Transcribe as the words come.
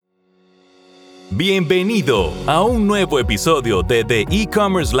Bienvenido a un nuevo episodio de The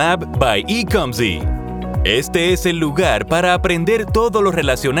E-Commerce Lab by Ecomzy. Este es el lugar para aprender todo lo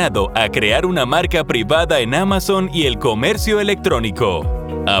relacionado a crear una marca privada en Amazon y el comercio electrónico.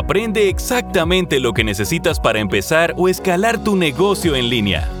 Aprende exactamente lo que necesitas para empezar o escalar tu negocio en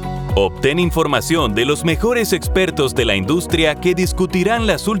línea. Obtén información de los mejores expertos de la industria que discutirán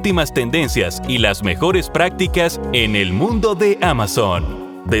las últimas tendencias y las mejores prácticas en el mundo de Amazon.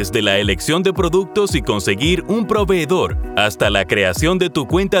 Desde la elección de productos y conseguir un proveedor, hasta la creación de tu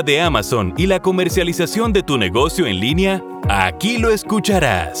cuenta de Amazon y la comercialización de tu negocio en línea, aquí lo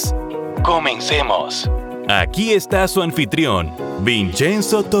escucharás. ¡Comencemos! Aquí está su anfitrión,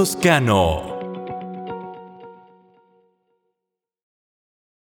 Vincenzo Toscano.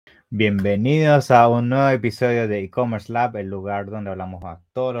 Bienvenidos a un nuevo episodio de E-Commerce Lab, el lugar donde hablamos a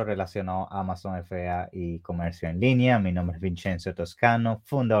todo lo relacionado a Amazon, FBA y comercio en línea. Mi nombre es Vincenzo Toscano,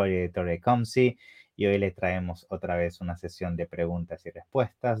 fundador y editor de Ecomzy, y hoy les traemos otra vez una sesión de preguntas y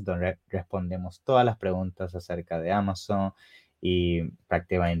respuestas donde respondemos todas las preguntas acerca de Amazon y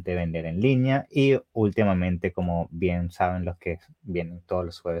prácticamente vender en línea. Y últimamente, como bien saben los que vienen todos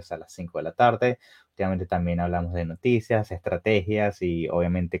los jueves a las 5 de la tarde, últimamente también hablamos de noticias, estrategias y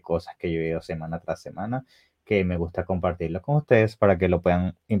obviamente cosas que yo veo semana tras semana que me gusta compartirlo con ustedes para que lo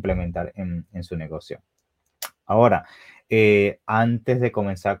puedan implementar en su negocio. Ahora, antes de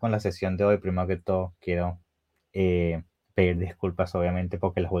comenzar con la sesión de hoy, primero que todo quiero pedir disculpas obviamente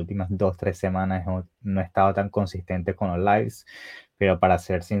porque las últimas 2-3 semanas no he estado tan consistente con los lives, pero para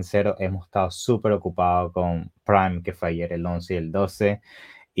ser sincero hemos estado súper ocupados con Prime, que fue ayer el 11 y el 12,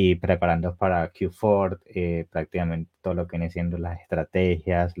 y preparando para Q4, prácticamente todo lo que viene siendo las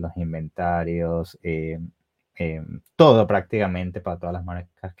estrategias, los inventarios, todo prácticamente para todas las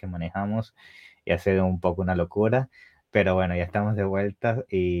marcas que manejamos, y ha sido un poco una locura. Pero bueno, ya estamos de vuelta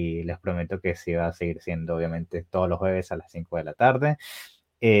y les prometo que sí va a seguir siendo obviamente todos los jueves a las 5 de la tarde.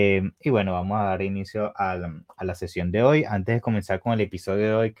 Y bueno, vamos a dar inicio a la sesión de hoy. Antes de comenzar con el episodio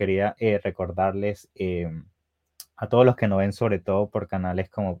de hoy, quería recordarles a todos los que nos ven, sobre todo por canales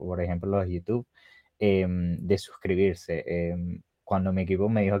como por ejemplo los de YouTube, de suscribirse. Cuando mi equipo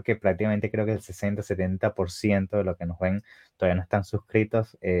me dijo que prácticamente creo que el 60-70% de los que nos ven todavía no están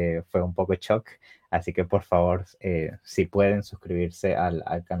suscritos, fue un poco shock. Así que por favor, si pueden suscribirse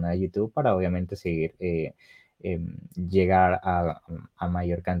al canal de YouTube para obviamente seguir llegar a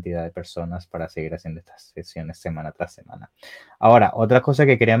mayor cantidad de personas para seguir haciendo estas sesiones semana tras semana. Ahora, otra cosa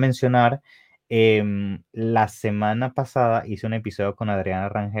que quería mencionar. La semana pasada hice un episodio con Adriana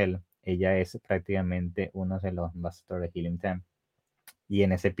Rangel. Ella es prácticamente uno de los ambassadores de Healing Time. Y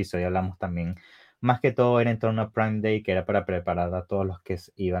en ese episodio hablamos también, más que todo era en torno a Prime Day, que era para preparar a todos los que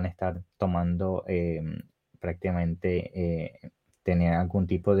iban a estar tomando prácticamente, tenían algún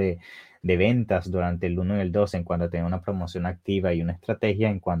tipo de ventas durante el 1 y el 2 en cuanto a tener una promoción activa y una estrategia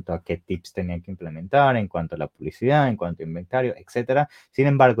en cuanto a qué tips tenían que implementar, en cuanto a la publicidad, en cuanto a inventario, etcétera. Sin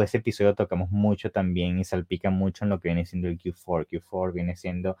embargo, ese episodio tocamos mucho también y salpica mucho en lo que viene siendo el Q4. Q4 viene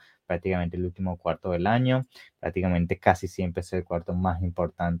siendo prácticamente el último cuarto del año. Prácticamente casi siempre es el cuarto más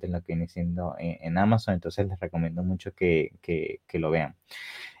importante en lo que viene siendo en Amazon. Entonces les recomiendo mucho que lo vean.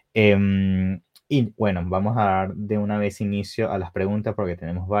 Y bueno, vamos a dar de una vez inicio a las preguntas porque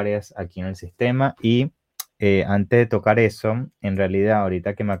tenemos varias aquí en el sistema. Y antes de tocar eso, en realidad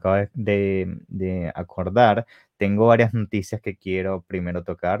ahorita que me acabo de acordar, tengo varias noticias que quiero primero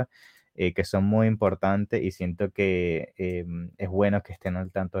tocar, que son muy importantes, y siento que es bueno que estén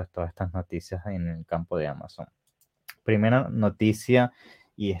al tanto de todas estas noticias en el campo de Amazon. Primera noticia,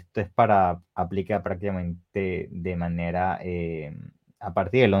 y esto es para aplicar prácticamente de manera, a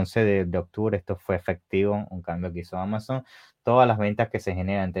partir del 11 de octubre, esto fue efectivo, un cambio que hizo Amazon. Todas las ventas que se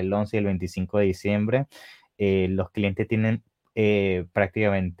generan entre el 11 y el 25 de diciembre, los clientes tienen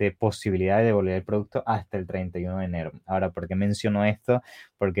prácticamente posibilidad de devolver el producto hasta el 31 de enero. Ahora, ¿por qué menciono esto?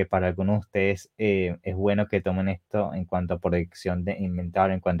 Porque para algunos de ustedes es bueno que tomen esto en cuanto a protección de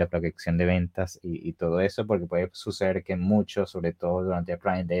inventario, en cuanto a protección de ventas y todo eso, porque puede suceder que muchos, sobre todo durante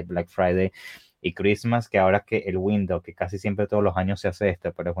Prime Day, Black Friday y Christmas, que ahora que el window, que casi siempre todos los años se hace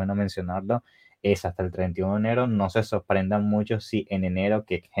esto, pero es bueno mencionarlo, es hasta el 31 de enero. No se sorprendan mucho si en enero,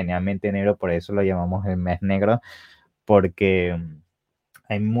 que generalmente enero, por eso lo llamamos el mes negro, porque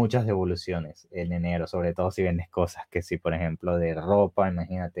hay muchas devoluciones en enero, sobre todo si vendes cosas que si, por ejemplo, de ropa,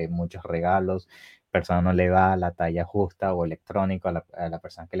 imagínate, muchos regalos, persona no le va a la talla justa, o electrónico, a la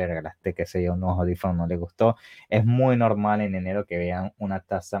persona que le regalaste, qué sé yo, unos audífonos no le gustó. Es muy normal en enero que vean una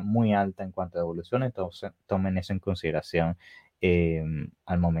tasa muy alta en cuanto a devoluciones, entonces tomen eso en consideración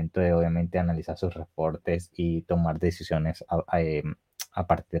al momento de obviamente analizar sus reportes y tomar decisiones a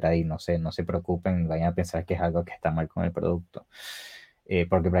partir de ahí, no se preocupen, vayan a pensar que es algo que está mal con el producto,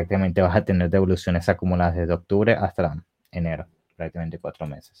 porque prácticamente vas a tener devoluciones acumuladas desde octubre hasta enero, prácticamente 4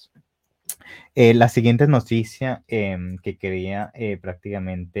 meses. La siguiente noticia que quería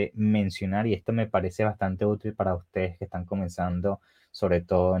prácticamente mencionar, y esto me parece bastante útil para ustedes que están comenzando, sobre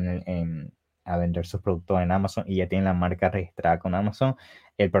todo a vender sus productos en Amazon y ya tienen la marca registrada con Amazon.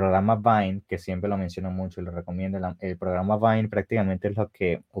 El programa Vine, que siempre lo menciono mucho y lo recomiendo, el programa Vine prácticamente es lo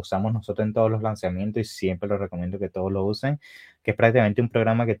que usamos nosotros en todos los lanzamientos y siempre lo recomiendo que todos lo usen, que es prácticamente un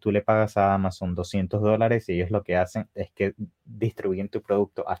programa que tú le pagas a Amazon $200 y ellos lo que hacen es que distribuyen tu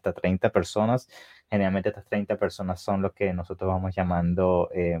producto hasta 30 personas. Generalmente estas 30 personas son los que nosotros vamos llamando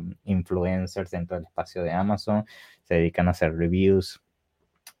influencers dentro del espacio de Amazon. Se dedican a hacer reviews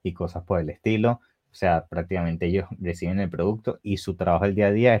y cosas por el estilo. O sea, prácticamente ellos reciben el producto y su trabajo el día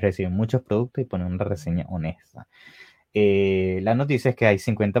a día es recibir muchos productos y poner una reseña honesta. La noticia es que hay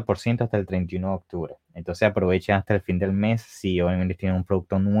 50% hasta el 31 de octubre. Entonces aprovechen hasta el fin del mes si obviamente tienen un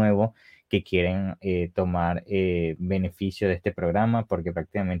producto nuevo que quieren tomar beneficio de este programa, porque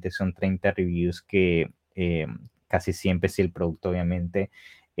prácticamente son 30 reviews que casi siempre, si el producto obviamente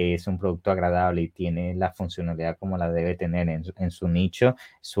es un producto agradable y tiene la funcionalidad como la debe tener en su nicho,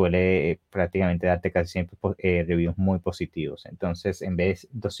 suele prácticamente darte casi siempre reviews muy positivos. Entonces, en vez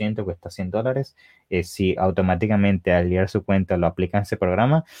de 200 cuesta $100. Si automáticamente al ir a su cuenta lo aplican ese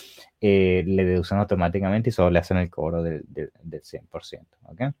programa, le deducen automáticamente y solo le hacen el cobro del 100%.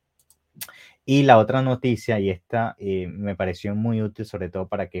 ¿Ok? Y la otra noticia, y esta me pareció muy útil, sobre todo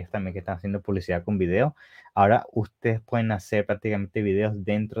para aquellos también que están haciendo publicidad con video. Ahora ustedes pueden hacer prácticamente videos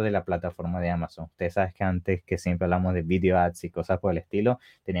dentro de la plataforma de Amazon. Ustedes saben que antes, que siempre hablamos de video ads y cosas por el estilo,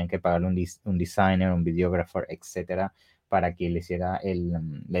 tenían que pagarle un designer, un videógrafo, etcétera, para que le hiciera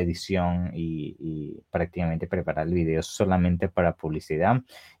la edición y prácticamente preparar el video solamente para publicidad.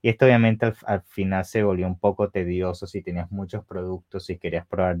 Y esto obviamente al final se volvió un poco tedioso si tenías muchos productos y querías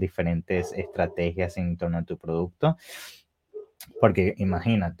probar diferentes estrategias en torno a tu producto. Porque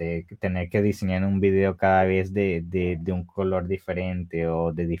imagínate tener que diseñar un video cada vez de un color diferente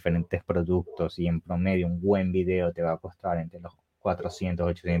o de diferentes productos, y en promedio un buen video te va a costar entre los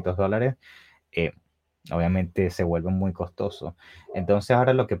 $400-$800. eh, Obviamente se vuelve muy costoso. Entonces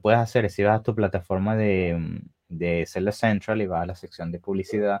ahora lo que puedes hacer es, si vas a tu plataforma de Seller Central y vas a la sección de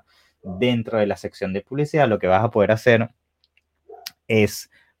publicidad, dentro de la sección de publicidad lo que vas a poder hacer es,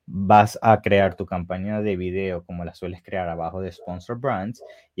 vas a crear tu campaña de video como la sueles crear abajo de Sponsor Brands,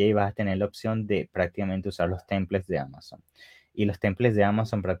 y ahí vas a tener la opción de prácticamente usar los templates de Amazon. Y los templates de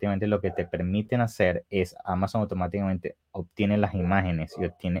Amazon prácticamente lo que te permiten hacer es, Amazon automáticamente obtiene las imágenes y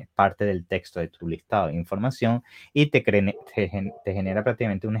obtiene parte del texto de tu listado de información y te genera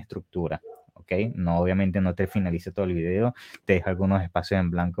prácticamente una estructura. ¿Ok? No, obviamente no te finaliza todo el video, te deja algunos espacios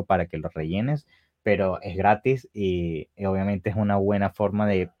en blanco para que los rellenes, pero es gratis y obviamente es una buena forma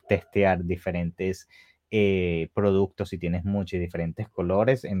de testear diferentes productos si tienes muchos y diferentes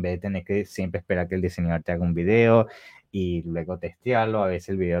colores, en vez de tener que siempre esperar que el diseñador te haga un video y luego testearlo. A veces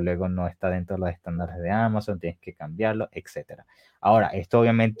el video luego no está dentro de los estándares de Amazon, tienes que cambiarlo, etcétera. Ahora, esto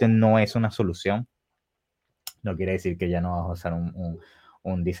obviamente no es una solución. No quiere decir que ya no vas a usar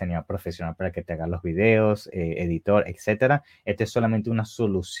un diseñador profesional para que te haga los videos, editor, etcétera. Esto es solamente una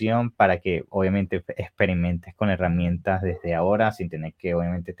solución para que obviamente experimentes con herramientas desde ahora, sin tener que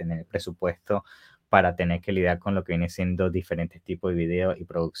obviamente tener presupuesto para tener que lidiar con lo que viene siendo diferentes tipos de videos y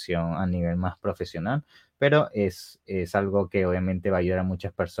producción a nivel más profesional. Pero es algo que obviamente va a ayudar a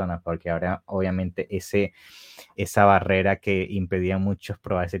muchas personas, porque ahora obviamente esa barrera que impedía a muchos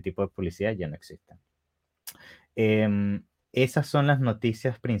probar ese tipo de publicidad ya no existe. Esas son las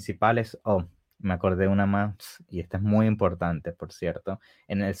noticias principales. Oh, me acordé una más, y esta es muy importante, por cierto.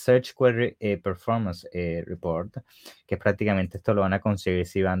 En el Search Query Performance Report, que prácticamente esto lo van a conseguir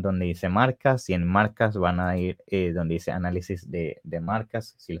si van donde dice marcas, y en marcas van a ir donde dice análisis de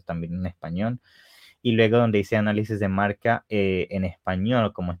marcas, si lo están viendo en español. Y luego donde dice análisis de marca en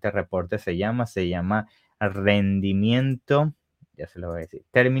español, como este reporte se llama rendimiento, ya se lo voy a decir,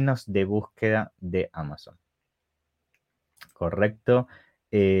 términos de búsqueda de Amazon. Correcto.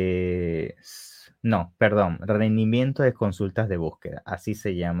 No, perdón, rendimiento de consultas de búsqueda. Así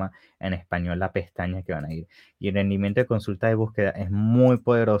se llama en español la pestaña que van a ir. Y el rendimiento de consultas de búsqueda es muy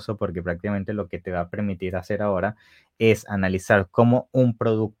poderoso, porque prácticamente lo que te va a permitir hacer ahora es analizar cómo un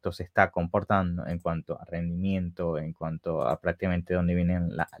producto se está comportando en cuanto a rendimiento, en cuanto a prácticamente dónde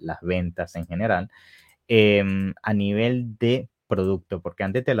vienen las ventas en general, a nivel de producto, porque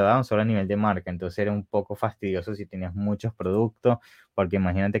antes te lo daban solo a nivel de marca, entonces era un poco fastidioso si tenías muchos productos, porque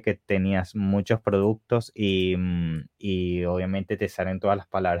imagínate que tenías muchos productos y obviamente te salen todas las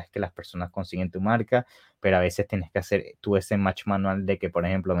palabras que las personas consiguen tu marca, pero a veces tienes que hacer tú ese match manual de que, por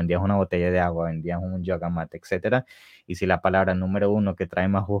ejemplo, vendías una botella de agua, vendías un yoga mat, etcétera, y si la palabra número uno que trae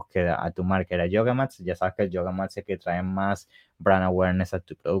más búsqueda a tu marca era yoga mats, ya sabes que el yoga mats es el que trae más brand awareness a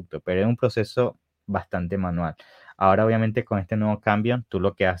tu producto, pero es un proceso bastante manual. Ahora, obviamente, con este nuevo cambio, tú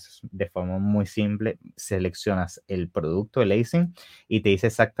lo que haces de forma muy simple, seleccionas el producto, el ASIN, y te dice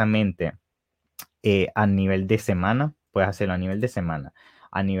exactamente a nivel de semana, puedes hacerlo a nivel de semana,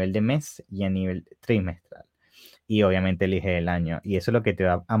 a nivel de mes y a nivel trimestral. Y obviamente eliges el año. Y eso lo que te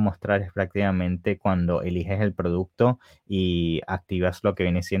va a mostrar es prácticamente cuando eliges el producto y activas lo que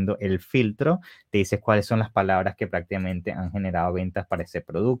viene siendo el filtro, te dices cuáles son las palabras que prácticamente han generado ventas para ese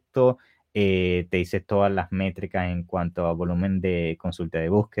producto. Te dice todas las métricas en cuanto a volumen de consulta de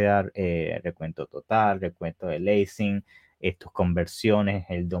búsqueda, recuento total, recuento de lacing, tus conversiones,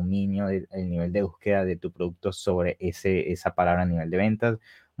 el dominio, el nivel de búsqueda de tu producto sobre esa palabra a nivel de ventas.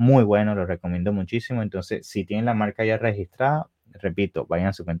 Muy bueno, lo recomiendo muchísimo. Entonces, si tienen la marca ya registrada, repito, vayan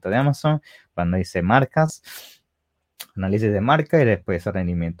a su cuenta de Amazon, cuando dice marcas, análisis de marca y después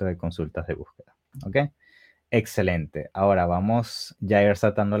rendimiento de consultas de búsqueda. ¿Ok? Excelente. Ahora vamos ya a ir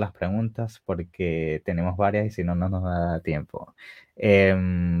saltando las preguntas porque tenemos varias y si no, no nos da tiempo.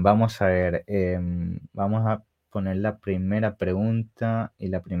 Vamos a ver, vamos a poner la primera pregunta y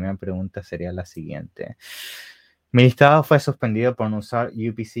la primera pregunta sería la siguiente. Mi listado fue suspendido por no usar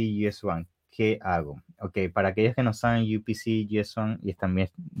UPC US1. ¿Qué hago? Ok, para aquellos que no saben UPC US1 y están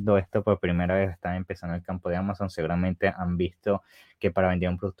viendo esto por primera vez, están empezando el campo de Amazon, seguramente han visto que para vender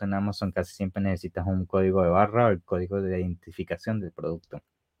un producto en Amazon casi siempre necesitas un código de barra o el código de identificación del producto.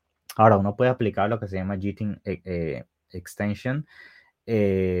 Ahora, uno puede aplicar lo que se llama JITIN Extension.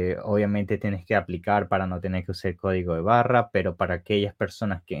 Obviamente tienes que aplicar para no tener que usar el código de barra, pero para aquellas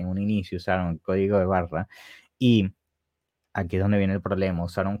personas que en un inicio usaron el código de barra y aquí es donde viene el problema,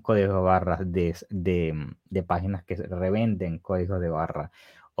 usaron códigos de barras de páginas que revenden códigos de barra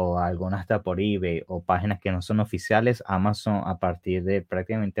o algunas hasta por eBay o páginas que no son oficiales. Amazon a partir de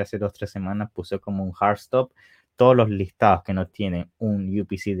prácticamente hace 2 o 3 semanas puso como un hard stop todos los listados que no tienen un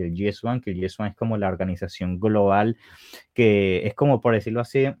UPC del GS1, que el GS1 es como la organización global, que es como, por decirlo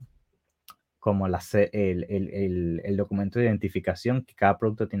así, como el documento de identificación que cada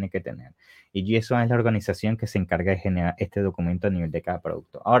producto tiene que tener. Y GSON es la organización que se encarga de generar este documento a nivel de cada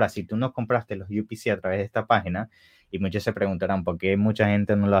producto. Ahora, si tú no compraste los UPC a través de esta página, y muchos se preguntarán por qué mucha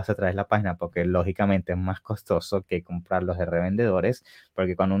gente no lo hace a través de la página, porque lógicamente es más costoso que comprarlos de revendedores,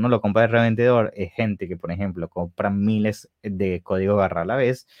 porque cuando uno lo compra de revendedor, es gente que, por ejemplo, compra miles de códigos barra a la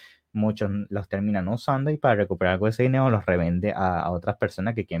vez, muchos los terminan usando y para recuperar algo de ese dinero los revende a otras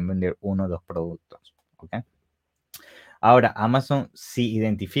personas que quieren vender uno o dos productos. ¿Okay? Ahora, Amazon si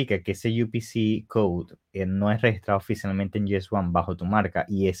identifica que ese UPC code no es registrado oficialmente en GS1 bajo tu marca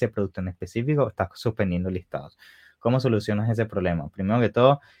y ese producto en específico está suspendiendo listados. ¿Cómo solucionas ese problema? Primero que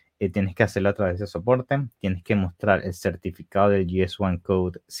todo, tienes que hacerlo a través de soporte, tienes que mostrar el certificado del GS1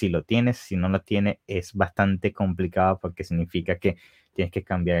 code si lo tienes, si no lo tienes es bastante complicado porque significa que tienes que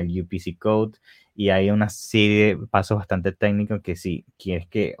cambiar el UPC code y hay una serie de pasos bastante técnicos que si quieres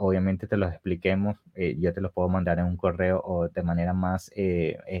que obviamente te los expliquemos, yo te los puedo mandar en un correo o de manera más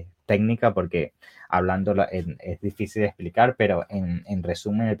técnica porque hablando es difícil de explicar, pero en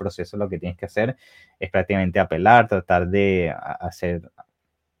resumen el proceso lo que tienes que hacer es prácticamente apelar, tratar de hacer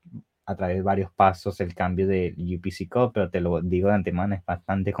a través de varios pasos el cambio del UPC code, pero te lo digo de antemano, es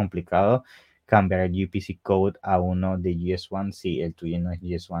bastante complicado cambiar el UPC code a uno de GS1 si el tuyo no es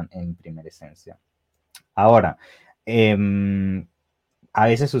GS1 en primera esencia. Ahora, a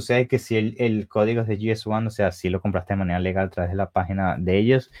veces sucede que si el código es de GS1, o sea, si lo compraste de manera legal a través de la página de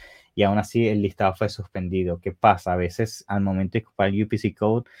ellos y aún así el listado fue suspendido. ¿Qué pasa? A veces al momento de ocupar el UPC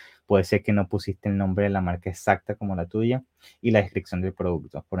code puede ser que no pusiste el nombre de la marca exacta como la tuya y la descripción del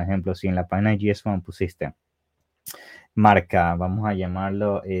producto. Por ejemplo, si en la página de GS1 pusiste marca, vamos a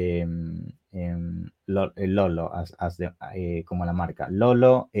llamarlo Lolo, como la marca.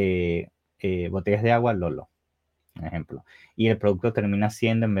 Lolo, botellas de agua, Lolo, por ejemplo. Y el producto termina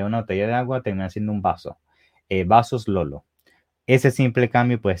siendo, en vez de una botella de agua, termina siendo un vaso. Vasos Lolo. Ese simple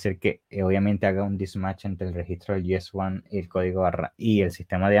cambio puede ser que obviamente haga un mismatch entre el registro del GS1, el código barra y el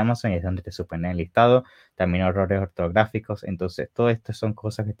sistema de Amazon y es donde te suspenden el listado. También errores ortográficos. Entonces, todo esto son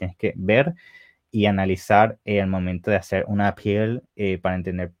cosas que tienes que ver y analizar al momento de hacer una appeal para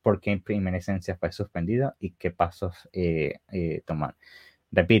entender por qué en primera esencia fue suspendido y qué pasos tomar.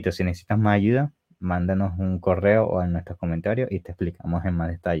 Repito, si necesitas más ayuda, mándanos un correo o en nuestros comentarios y te explicamos en más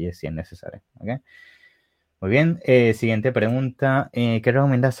detalle si es necesario. ¿Okay? Muy bien, siguiente pregunta. ¿Qué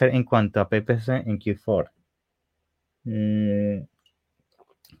recomiendas hacer en cuanto a PPC en Q4?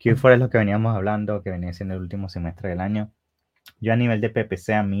 Q4 es lo que veníamos hablando, que venía siendo el último semestre del año. Yo a nivel de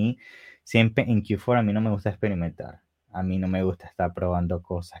PPC, a mí, siempre en Q4 a mí no me gusta experimentar. A mí no me gusta estar probando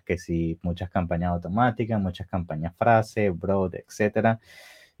cosas que si muchas campañas automáticas, muchas campañas frase, broad, etcétera.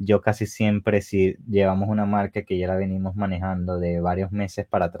 Yo casi siempre, si llevamos una marca que ya la venimos manejando de varios meses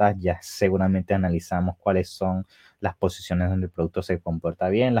para atrás, ya seguramente analizamos cuáles son las posiciones donde el producto se comporta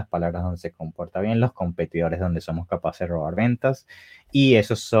bien, las palabras donde se comporta bien, los competidores donde somos capaces de robar ventas. Y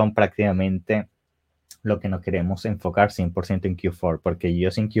esos son prácticamente lo que nos queremos enfocar 100% en Q4, porque yo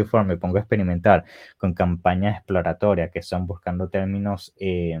sin Q4 me pongo a experimentar con campañas exploratorias que son buscando términos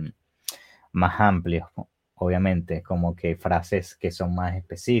más amplios, obviamente, como que frases que son más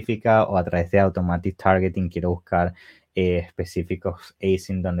específicas o a través de automatic targeting quiero buscar específicos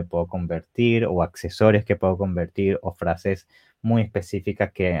async donde puedo convertir o accesorios que puedo convertir o frases muy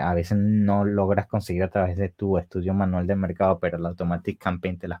específicas que a veces no logras conseguir a través de tu estudio manual de mercado, pero la automatic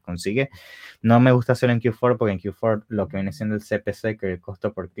campaign te las consigue. No me gusta hacerlo en Q4 porque en Q4 lo que viene siendo el CPC, que el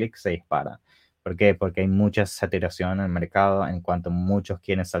costo por clic se dispara. ¿Por qué? Porque hay mucha saturación en el mercado en cuanto muchos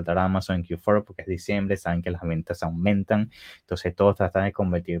quieren saltar a Amazon en Q4 porque es diciembre, saben que las ventas aumentan, entonces todos tratan de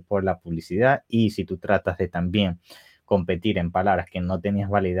competir por la publicidad y si tú tratas de también competir en palabras que no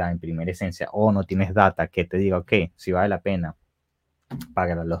tenías validad en primera esencia o no tienes data que te diga, ok, si vale la pena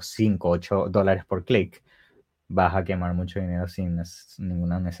pagar los 5 o 8 dólares por clic, vas a quemar mucho dinero sin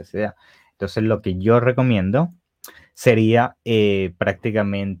ninguna necesidad. Entonces lo que yo recomiendo sería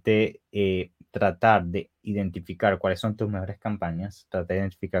prácticamente tratar de identificar cuáles son tus mejores campañas, tratar de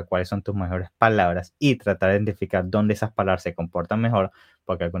identificar cuáles son tus mejores palabras y tratar de identificar dónde esas palabras se comportan mejor,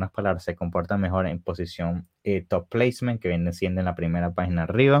 porque algunas palabras se comportan mejor en posición top placement, que viene siendo en la primera página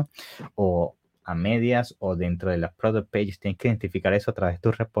arriba, o a medias o dentro de las product pages. Tienes que identificar eso a través de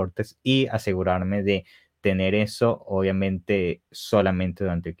tus reportes y asegurarme de tener eso, obviamente, solamente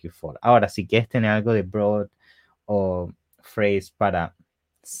durante el Q4. Ahora, si quieres tener algo de broad o phrase para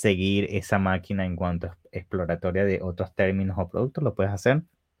seguir esa máquina en cuanto a exploratoria de otros términos o productos, lo puedes hacer.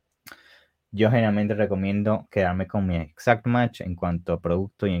 Yo generalmente recomiendo quedarme con mi exact match en cuanto a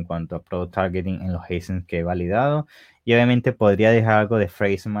producto y en cuanto a product targeting en los ASINs que he validado. Y obviamente podría dejar algo de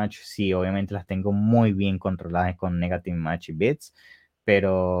phrase match si obviamente las tengo muy bien controladas con negative match y bits,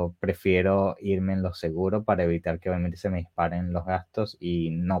 pero prefiero irme en lo seguro para evitar que obviamente se me disparen los gastos y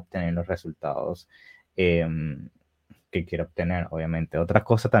no obtener los resultados que quiero obtener, obviamente. Otra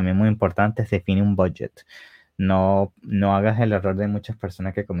cosa también muy importante es definir un budget. No hagas el error de muchas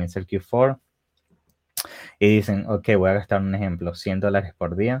personas que comienzan el Q4 y dicen, ok, voy a gastar un ejemplo, $100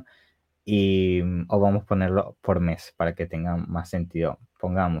 por día o vamos a ponerlo por mes para que tenga más sentido.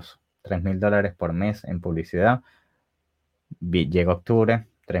 Pongamos $3,000 por mes en publicidad. Llega octubre,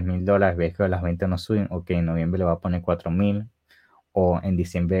 $3,000, ves que las ventas no suben, ok, en noviembre le voy a poner 4,000. O en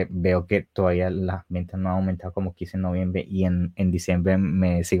diciembre veo que todavía las ventas no han aumentado como quise en noviembre y en diciembre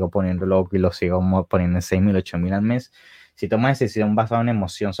me sigo poniendo loco y lo sigo poniendo en 6,000, 8,000 al mes. Si tomas decisión basada en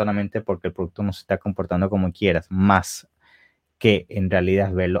emoción solamente porque el producto no se está comportando como quieras, más que en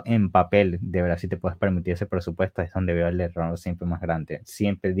realidad verlo en papel, de verdad si te puedes permitir ese presupuesto, es donde veo el error siempre más grande.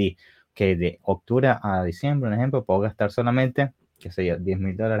 Siempre di que de octubre a diciembre, por ejemplo, puedo gastar solamente, qué sé yo,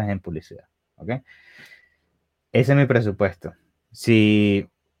 $10,000 en publicidad. ¿Ok? Ese es mi presupuesto. Si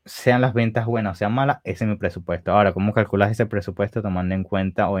sean las ventas buenas o sean malas, ese es mi presupuesto. Ahora, ¿cómo calculas ese presupuesto? Tomando en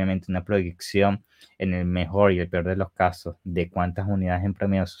cuenta, obviamente, una proyección en el mejor y el peor de los casos de cuántas unidades en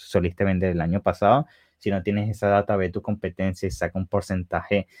promedio soliste vender el año pasado. Si no tienes esa data, ve tu competencia y saca un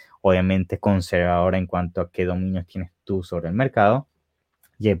porcentaje, obviamente, conservador en cuanto a qué dominios tienes tú sobre el mercado.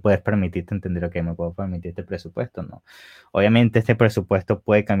 Y puedes permitirte entender, ok, me puedo permitir este presupuesto, ¿no? Obviamente este presupuesto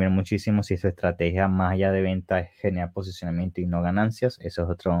puede cambiar muchísimo si su estrategia más allá de venta es generar posicionamiento y no ganancias. Eso es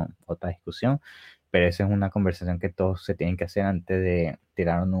otra discusión, pero esa es una conversación que todos se tienen que hacer antes de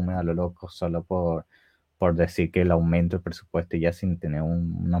tirar un número a lo loco solo por decir que el aumento del presupuesto ya sin tener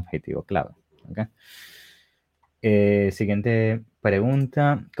un objetivo claro. ¿Okay? Siguiente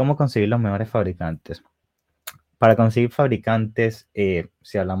pregunta, ¿cómo conseguir los mejores fabricantes? Para conseguir fabricantes,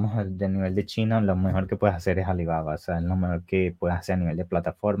 si hablamos del nivel de China, lo mejor que puedes hacer es Alibaba. O sea, es lo mejor que puedes hacer a nivel de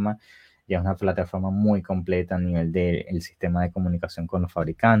plataforma. Ya es una plataforma muy completa a nivel del sistema de comunicación con los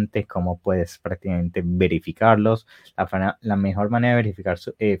fabricantes, cómo puedes prácticamente verificarlos. La mejor manera de verificar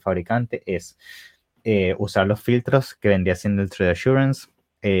su fabricante es usar los filtros que vendría siendo el Trade Assurance.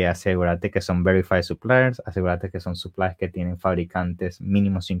 asegúrate que son verified suppliers, asegúrate que son suppliers que tienen fabricantes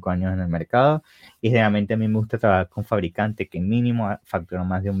mínimo 5 años en el mercado. Y generalmente a mí me gusta trabajar con fabricantes que mínimo facturan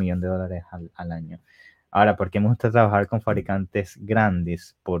más de $1 millón al año. Ahora, ¿por qué me gusta trabajar con fabricantes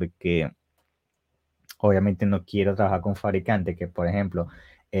grandes? Porque obviamente no quiero trabajar con fabricantes que, por ejemplo,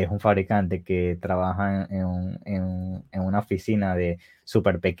 es un fabricante que trabaja en una oficina de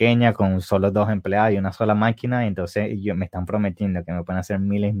súper pequeña con solo 2 empleados y una sola máquina. Y entonces me están prometiendo que me pueden hacer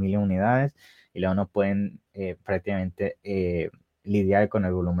miles y miles de unidades y luego no pueden prácticamente lidiar con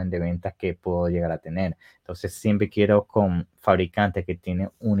el volumen de ventas que puedo llegar a tener. Entonces siempre quiero con fabricantes que tienen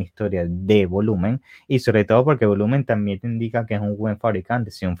una historia de volumen, y sobre todo porque volumen también te indica que es un buen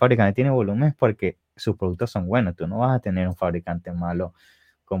fabricante. Si un fabricante tiene volumen es porque sus productos son buenos. Tú no vas a tener un fabricante malo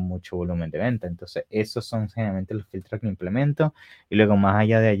con mucho volumen de venta. Entonces esos son generalmente los filtros que implemento. Y luego más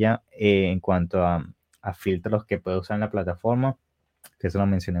allá de allá, en cuanto a filtros que puedo usar en la plataforma, que eso lo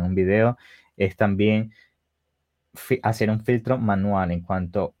mencioné en un video, es también hacer un filtro manual en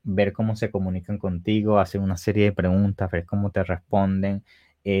cuanto a ver cómo se comunican contigo, hacer una serie de preguntas, ver cómo te responden,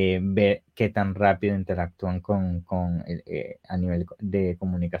 ver qué tan rápido interactúan a nivel de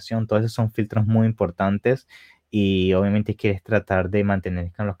comunicación. Todos esos son filtros muy importantes, y obviamente quieres tratar de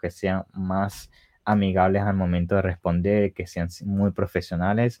mantener con los que sean más amigables al momento de responder, que sean muy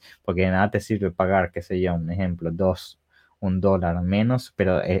profesionales, porque de nada te sirve pagar, qué sé yo, un ejemplo, $1 menos,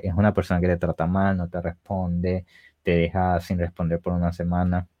 pero es una persona que te trata mal, no te responde, te deja sin responder por una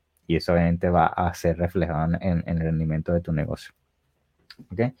semana, y eso obviamente va a ser reflejado en el rendimiento de tu negocio.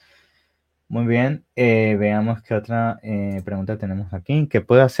 ¿Ok? Muy bien, veamos qué otra pregunta tenemos aquí. ¿Qué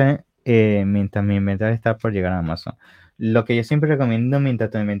puedo hacer mientras mi inventario está por llegar a Amazon? Lo que yo siempre recomiendo mientras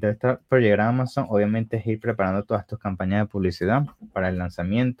tu inventario está por llegar a Amazon, obviamente, es ir preparando todas tus campañas de publicidad para el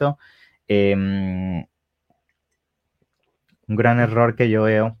lanzamiento. Un gran error que yo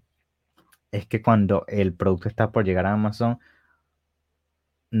veo es que cuando el producto está por llegar a Amazon,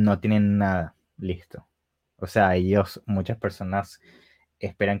 no tienen nada listo. O sea, muchas personas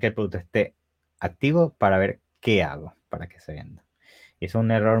esperan que el producto esté activo para ver qué hago para que se venda. Y es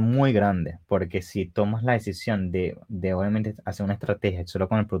un error muy grande, porque si tomas la decisión de obviamente hacer una estrategia solo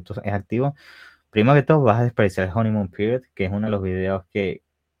con el producto es activo, primero que todo vas a desperdiciar el honeymoon period, que es uno de los videos que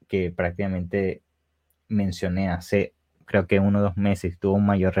prácticamente mencioné hace, creo que 1 o 2 meses, tuvo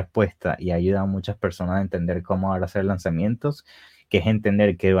mayor respuesta y ha ayudado a muchas personas a entender cómo ahora hacer lanzamientos, que es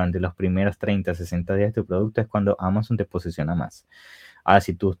entender que durante los primeros 30, 60 días de tu producto es cuando Amazon te posiciona más. Ahora,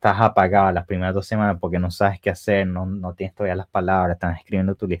 si tú estás apagado las primeras 2 semanas porque no sabes qué hacer, no tienes todavía las palabras, estás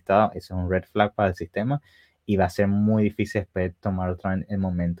escribiendo tu listado, eso es un red flag para el sistema, y va a ser muy difícil después tomar otra vez el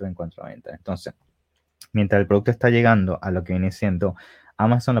momento de encuentro de venta. Entonces, mientras el producto está llegando a lo que viene siendo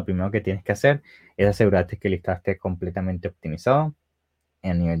Amazon, lo primero que tienes que hacer es asegurarte que el listado esté completamente optimizado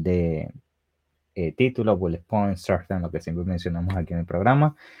a nivel de título, bullet points, search term, lo que siempre mencionamos aquí en el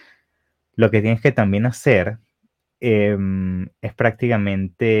programa. Lo que tienes que también hacer es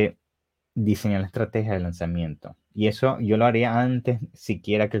prácticamente diseñar la estrategia de lanzamiento. Y eso yo lo haría antes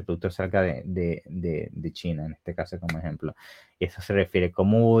siquiera que el producto salga de China, en este caso como ejemplo. Y eso se refiere a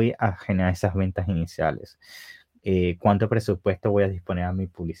cómo voy a generar esas ventas iniciales. ¿Cuánto presupuesto voy a disponer a mi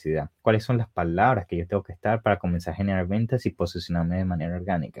publicidad? ¿Cuáles son las palabras que yo tengo que estar para comenzar a generar ventas y posicionarme de manera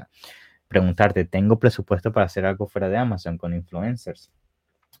orgánica? Preguntarte, ¿tengo presupuesto para hacer algo fuera de Amazon con influencers?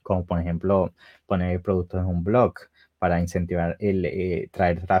 Como por ejemplo poner productos en un blog para incentivar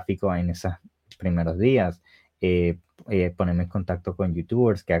traer tráfico en esos primeros días. eh, Ponerme en contacto con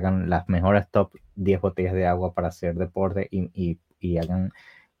youtubers que hagan las mejores top 10 botellas de agua para hacer deporte, y hagan,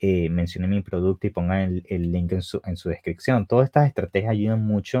 mencionen mi producto y pongan el link en su descripción. Todas estas estrategias ayudan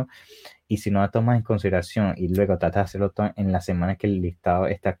mucho, y si no la tomas en consideración y luego tratas de hacerlo todo en la semana que el listado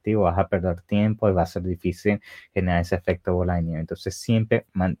está activo, vas a perder tiempo y va a ser difícil generar ese efecto bola de nieve. Entonces siempre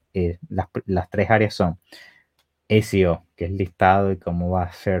las 3 áreas son SEO, que es listado y cómo va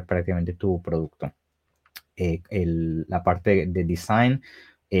a ser prácticamente tu producto. La parte de design,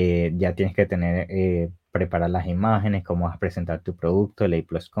 ya tienes que preparar las imágenes, cómo vas a presentar tu producto, el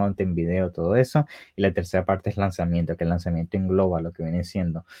A+ content, video, todo eso. Y la tercera parte es lanzamiento, que el lanzamiento engloba lo que viene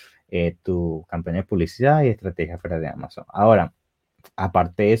siendo tu campaña de publicidad y estrategia fuera de Amazon. Ahora,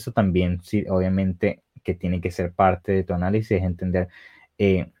 aparte de eso, también sí, obviamente que tiene que ser parte de tu análisis, es entender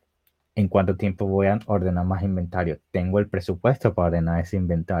en cuánto tiempo voy a ordenar más inventario. ¿Tengo el presupuesto para ordenar ese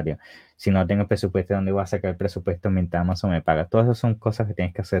inventario? Si no tengo el presupuesto, ¿de dónde voy a sacar el presupuesto mientras Amazon me paga? Todas esas son cosas que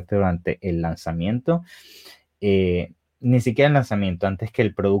tienes que hacer durante el lanzamiento. Ni siquiera el lanzamiento, antes que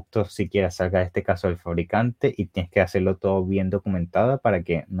el producto siquiera salga, de este caso, del fabricante, y tienes que hacerlo todo bien documentado para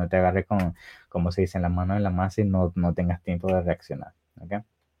que no te agarre como se dice, en la mano en la masa y no tengas tiempo de reaccionar. ¿Okay?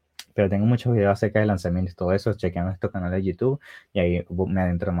 Pero tengo muchos videos acerca de lanzamientos y todo eso. Chequean nuestro canal de YouTube y ahí me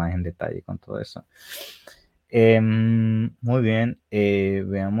adentro más en detalle con todo eso. Muy bien.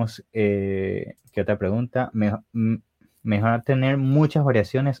 Veamos qué otra pregunta. ¿Mejor tener muchas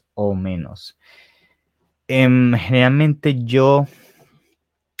variaciones o menos? Generalmente yo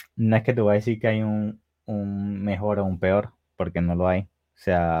no es que te voy a decir que hay un mejor o un peor, porque no lo hay. O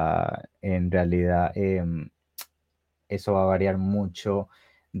sea, en realidad eso va a variar mucho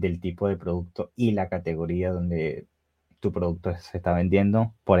del tipo de producto y la categoría donde tu producto se está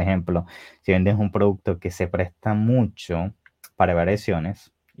vendiendo. Por ejemplo, si vendes un producto que se presta mucho para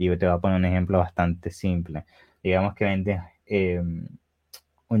variaciones, y yo te voy a poner un ejemplo bastante simple. Digamos que vendes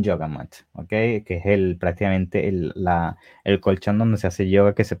un yoga mat, ¿ok? Que es prácticamente el colchón donde se hace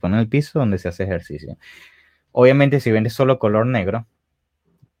yoga, que se pone en el piso, donde se hace ejercicio. Obviamente, si vendes solo color negro,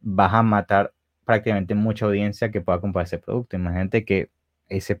 vas a matar prácticamente mucha audiencia que pueda comprar ese producto. Imagínate que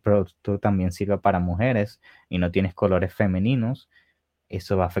ese producto también sirva para mujeres y no tienes colores femeninos,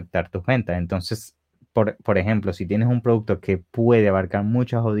 eso va a afectar tus ventas. Entonces, por ejemplo, si tienes un producto que puede abarcar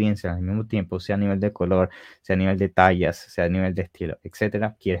muchas audiencias al mismo tiempo, sea a nivel de color, sea a nivel de tallas, sea a nivel de estilo,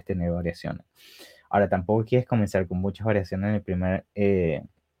 etcétera, quieres tener variaciones. Ahora, tampoco quieres comenzar con muchas variaciones en el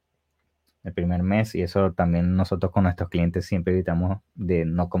primer mes, y eso también nosotros con nuestros clientes siempre evitamos de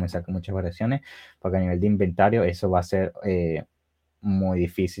no comenzar con muchas variaciones, porque a nivel de inventario eso va a ser muy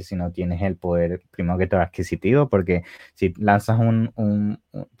difícil si no tienes el poder, primero que todo, adquisitivo, porque si lanzas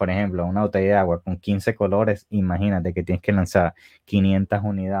por ejemplo, una botella de agua con 15 colores, imagínate que tienes que lanzar 500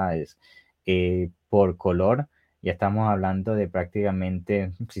 unidades por color. Ya estamos hablando de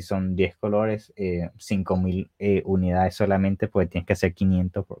prácticamente, si son 10 colores, 5.000 unidades solamente, pues tienes que hacer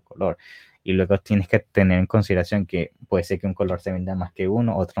 500 por color. Y luego tienes que tener en consideración que puede ser que un color se venda más que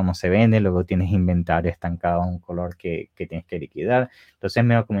uno, otro no se vende, luego tienes inventario estancado en un color que tienes que liquidar. Entonces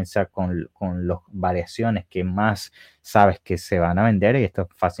me voy a comenzar con las variaciones que más sabes que se van a vender, y esto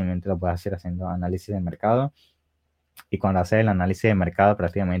fácilmente lo puedes hacer haciendo análisis de mercado. Y cuando haces el análisis de mercado,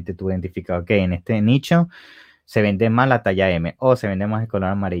 prácticamente tú identificas, ok, en este nicho se vende más la talla M, o se vende más el color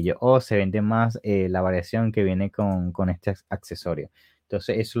amarillo, o se vende más la variación que viene con este accesorio.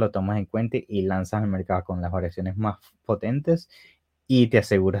 Entonces eso lo tomas en cuenta y lanzas al mercado con las variaciones más potentes, y te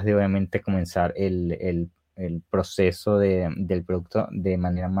aseguras de obviamente comenzar el proceso del producto de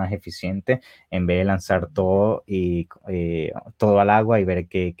manera más eficiente, en vez de lanzar todo y todo al agua y ver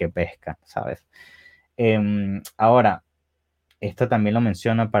qué pesca, ¿sabes? Ahora, esto también lo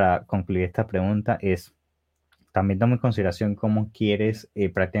menciono para concluir esta pregunta, es también toma en consideración cómo quieres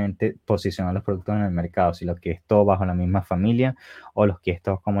prácticamente posicionar los productos en el mercado, si los quieres todos bajo la misma familia o los quieres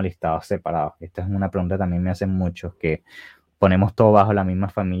todos como listados separados. Esta es una pregunta que también me hacen muchos, que ponemos todo bajo la misma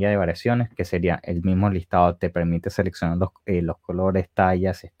familia de variaciones, que sería el mismo listado, te permite seleccionar los colores,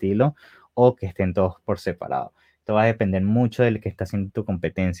 tallas, estilo, o que estén todos por separado. Esto va a depender mucho del que está haciendo tu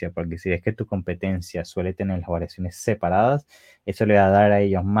competencia, porque si ves que tu competencia suele tener las variaciones separadas, eso le va a dar a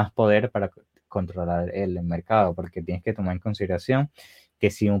ellos más poder para controlar el mercado, porque tienes que tomar en consideración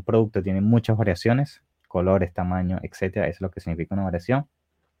que si un producto tiene muchas variaciones, colores, tamaño, etcétera, eso es lo que significa una variación,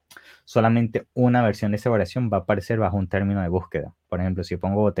 solamente una versión de esa variación va a aparecer bajo un término de búsqueda. Por ejemplo, si yo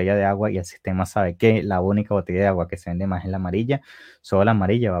pongo botella de agua y el sistema sabe que la única botella de agua que se vende más es la amarilla, solo la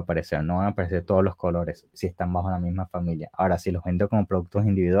amarilla va a aparecer, no van a aparecer todos los colores si están bajo la misma familia. Ahora, si los vendo como productos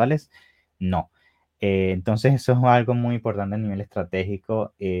individuales, no. Entonces eso es algo muy importante a nivel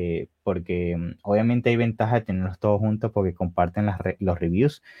estratégico, porque obviamente hay ventaja de tenerlos todos juntos porque comparten los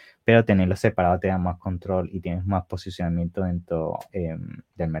reviews, pero tenerlos separados te da más control y tienes más posicionamiento dentro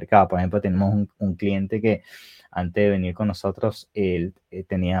del mercado. Por ejemplo, tenemos un cliente que antes de venir con nosotros, él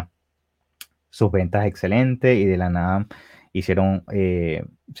tenía sus ventas excelentes, y de la nada se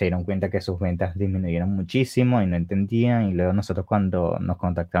dieron cuenta que sus ventas disminuyeron muchísimo y no entendían. Y luego nosotros, cuando nos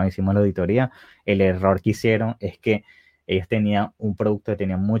contactaron, hicimos la auditoría, el error que hicieron es que ellos tenían un producto que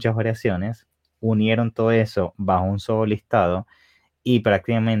tenía muchas variaciones, unieron todo eso bajo un solo listado, y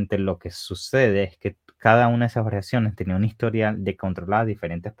prácticamente lo que sucede es que cada una de esas variaciones tenía un historial de controlar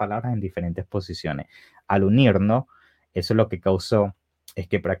diferentes palabras en diferentes posiciones. Al unirnos, eso lo que causó es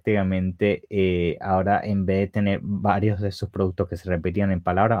que prácticamente ahora, en vez de tener varios de sus productos que se repetían en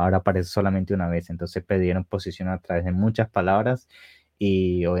palabras, ahora aparece solamente una vez. Entonces perdieron posición a través de muchas palabras,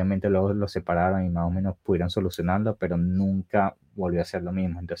 y obviamente luego lo separaron y más o menos pudieron solucionarlo, pero nunca volvió a ser lo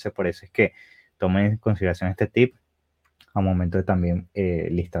mismo. Entonces por eso es que tomen en consideración este tip al momento de también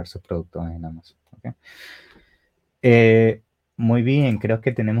listar sus productos en Amazon. ¿Okay? Muy bien, creo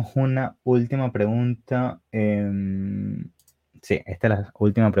que tenemos una última pregunta. Sí, esta es la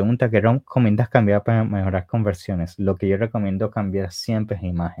última pregunta. ¿Qué recomiendas cambiar para mejorar conversiones? Lo que yo recomiendo cambiar siempre es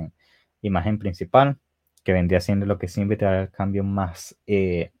imagen. Imagen principal, que vendría siendo lo que siempre te da el cambio más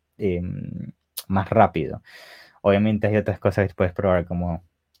rápido. Obviamente hay otras cosas que puedes probar como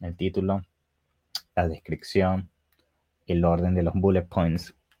el título, la descripción, el orden de los bullet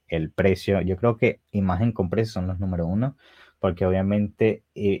points, el precio. Yo creo que imagen con precio son los número uno, porque obviamente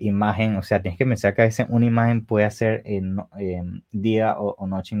imagen, o sea, tienes que pensar que a veces una imagen puede hacer día o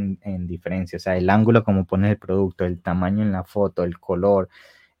noche en diferencia. O sea, el ángulo como pones el producto, el tamaño en la foto, el color,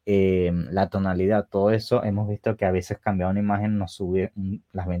 la tonalidad, todo eso hemos visto que a veces cambiar una imagen nos sube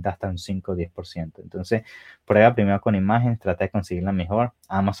las ventas hasta un 5 o 10%. Entonces, prueba primero con imagen, trata de conseguirla mejor.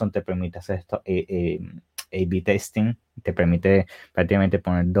 Amazon te permite hacer esto, A/B testing, te permite prácticamente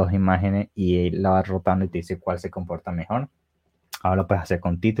poner dos imágenes y la vas rotando y te dice cuál se comporta mejor. Ahora lo puedes hacer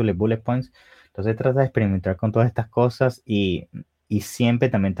con títulos y bullet points. Entonces trata de experimentar con todas estas cosas y siempre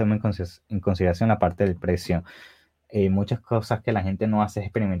también toma en consideración la parte del precio. Muchas cosas que la gente no hace es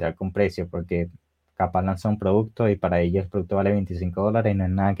experimentar con precio, porque capaz lanza un producto y para ellos el producto vale $25 y no es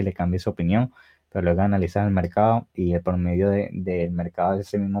nada que le cambie su opinión, pero luego analizas el mercado y el promedio del mercado de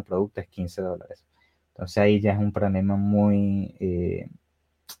ese mismo producto es $15. Entonces ahí ya es un problema muy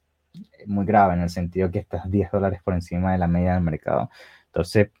grave, en el sentido que estás $10 por encima de la media del mercado.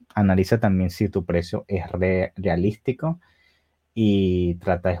 Entonces analiza también si tu precio es realístico y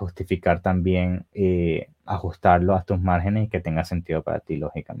trata de justificar también, ajustarlo a tus márgenes y que tenga sentido para ti,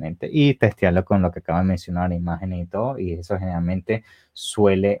 lógicamente, y testearlo con lo que acabo de mencionar, imágenes y todo, y eso generalmente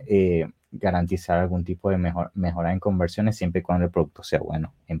suele garantizar algún tipo de mejora en conversiones, siempre y cuando el producto sea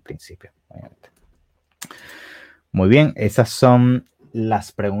bueno, en principio, obviamente. Muy bien, esas son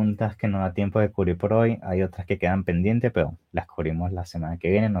las preguntas que nos da tiempo de cubrir por hoy. Hay otras que quedan pendientes, pero las cubrimos la semana que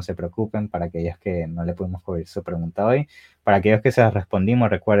viene. No se preocupen para aquellos que no le pudimos cubrir su pregunta hoy. Para aquellos que se las respondimos,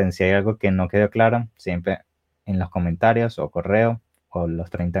 recuerden, si hay algo que no quedó claro, siempre en los comentarios o correo o los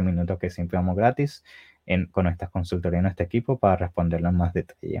 30 minutos que siempre damos gratis con nuestras consultorías en nuestro equipo para responderlo en más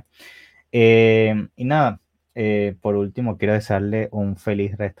detalle. Y nada. Por último, quiero desearle un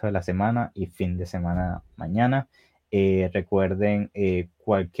feliz resto de la semana y fin de semana mañana. Recuerden,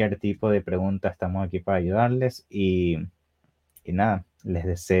 cualquier tipo de pregunta, estamos aquí para ayudarles y nada, les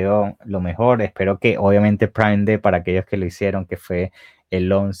deseo lo mejor. Espero que obviamente Prime Day, para aquellos que lo hicieron, que fue el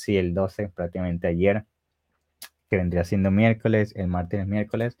 11 y el 12, prácticamente ayer, que vendría siendo miércoles, el martes y el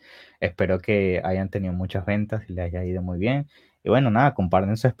miércoles. Espero que hayan tenido muchas ventas y les haya ido muy bien. Y bueno, nada,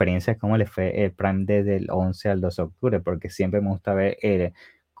 comparten su experiencia, cómo les fue el Prime Day del 11 al 12 de octubre, porque siempre me gusta ver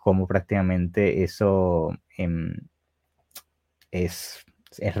cómo prácticamente eso es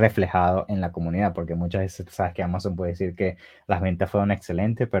reflejado en la comunidad, porque muchas veces sabes que Amazon puede decir que las ventas fueron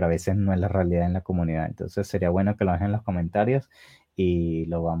excelentes, pero a veces no es la realidad en la comunidad. Entonces sería bueno que lo dejen en los comentarios y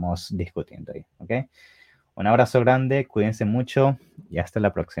lo vamos discutiendo ahí, ¿ok? Un abrazo grande, cuídense mucho y hasta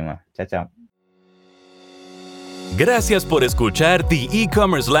la próxima. Chao, chao. Gracias por escuchar The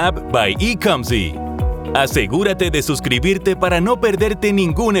E-Commerce Lab by eComzy. Asegúrate de suscribirte para no perderte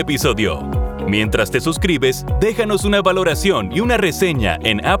ningún episodio. Mientras te suscribes, déjanos una valoración y una reseña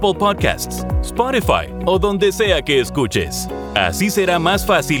en Apple Podcasts, Spotify o donde sea que escuches. Así será más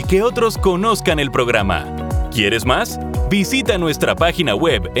fácil que otros conozcan el programa. ¿Quieres más? Visita nuestra página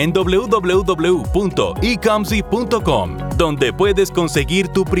web en www.ecomzy.com, donde puedes conseguir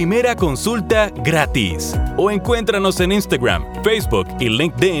tu primera consulta gratis. O encuéntranos en Instagram, Facebook y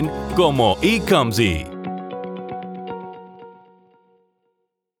LinkedIn como eComzy.